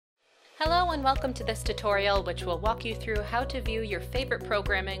Hello and welcome to this tutorial which will walk you through how to view your favorite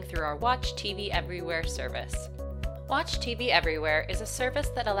programming through our Watch TV Everywhere service. Watch TV Everywhere is a service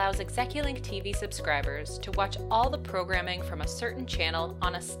that allows Execulink TV subscribers to watch all the programming from a certain channel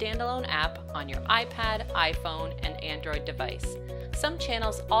on a standalone app on your iPad, iPhone, and Android device. Some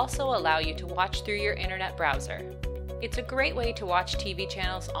channels also allow you to watch through your internet browser. It's a great way to watch TV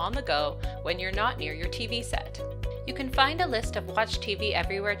channels on the go when you're not near your TV set. You can find a list of Watch TV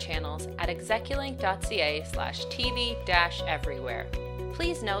Everywhere channels at execulink.ca/tv-everywhere.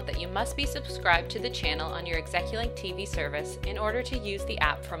 Please note that you must be subscribed to the channel on your Execulink TV service in order to use the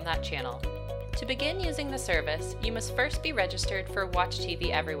app from that channel. To begin using the service, you must first be registered for Watch TV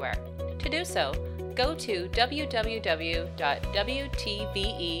Everywhere. To do so, go to www.wtve.ca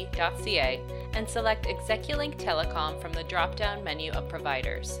and select Execulink Telecom from the drop-down menu of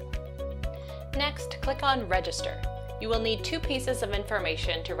providers. Next, click on Register. You will need two pieces of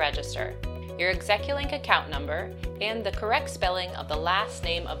information to register: your Execulink account number and the correct spelling of the last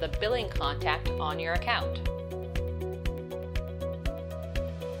name of the billing contact on your account.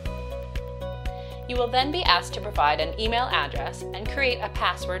 You will then be asked to provide an email address and create a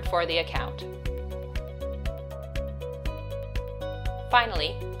password for the account.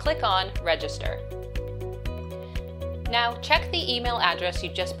 Finally, click on Register. Now check the email address you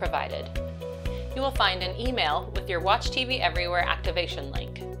just provided. You will find an email with your Watch TV Everywhere activation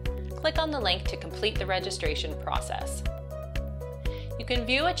link. Click on the link to complete the registration process. You can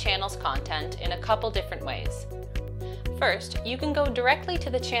view a channel's content in a couple different ways. First, you can go directly to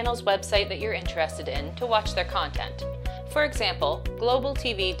the channel's website that you're interested in to watch their content. For example,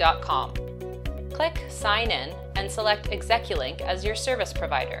 globaltv.com. Click Sign In and select Execulink as your service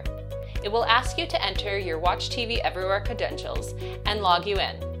provider. It will ask you to enter your Watch TV Everywhere credentials and log you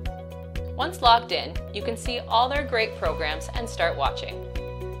in. Once logged in, you can see all their great programs and start watching.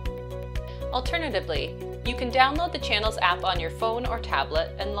 Alternatively, you can download the channel's app on your phone or tablet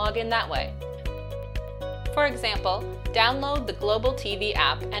and log in that way. For example, download the Global TV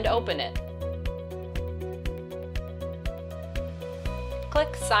app and open it.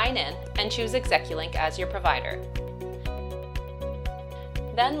 Click Sign In and choose Execulink as your provider.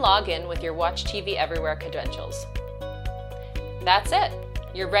 Then log in with your Watch TV Everywhere credentials. That's it!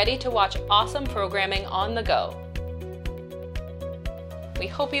 You're ready to watch awesome programming on the go. We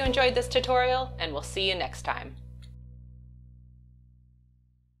hope you enjoyed this tutorial, and we'll see you next time.